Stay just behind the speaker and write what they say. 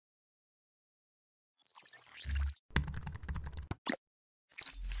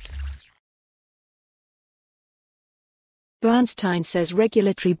Bernstein says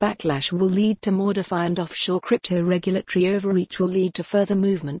regulatory backlash will lead to more DeFi and offshore crypto. Regulatory overreach will lead to further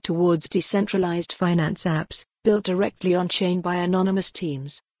movement towards decentralized finance apps, built directly on-chain by anonymous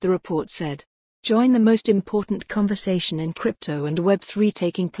teams, the report said. Join the most important conversation in crypto and Web3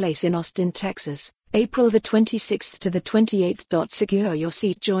 taking place in Austin, Texas, April the 26th to the 28th. Secure your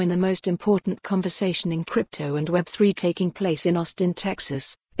seat. Join the most important conversation in crypto and Web3 taking place in Austin,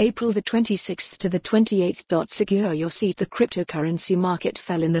 Texas, April the 26th to the 28th. Secure your seat. The cryptocurrency market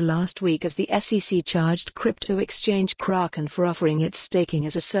fell in the last week as the SEC charged crypto exchange Kraken for offering its staking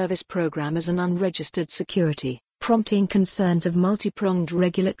as a service program as an unregistered security, prompting concerns of multi-pronged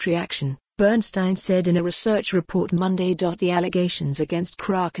regulatory action, Bernstein said in a research report Monday. The allegations against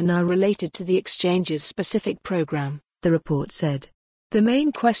Kraken are related to the exchange's specific program, the report said. The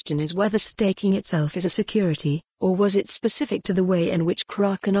main question is whether staking itself is a security, or was it specific to the way in which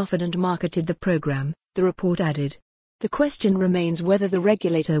Kraken offered and marketed the program, the report added. The question remains whether the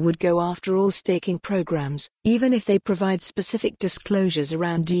regulator would go after all staking programs, even if they provide specific disclosures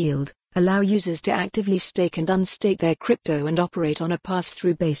around yield, allow users to actively stake and unstake their crypto and operate on a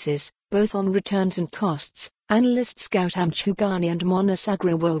pass-through basis, both on returns and costs, analysts Gautam Chugani and Monas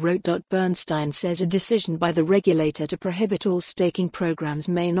Agrawal wrote. Bernstein says a decision by the regulator to prohibit all staking programs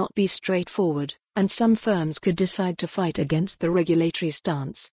may not be straightforward, and some firms could decide to fight against the regulatory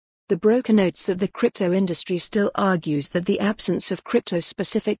stance. The broker notes that the crypto industry still argues that the absence of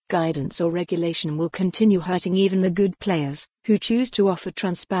crypto-specific guidance or regulation will continue hurting even the good players, who choose to offer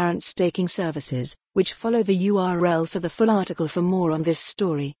transparent staking services, which follow the URL for the full article. For more on this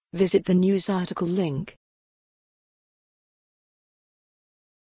story, visit the news article link.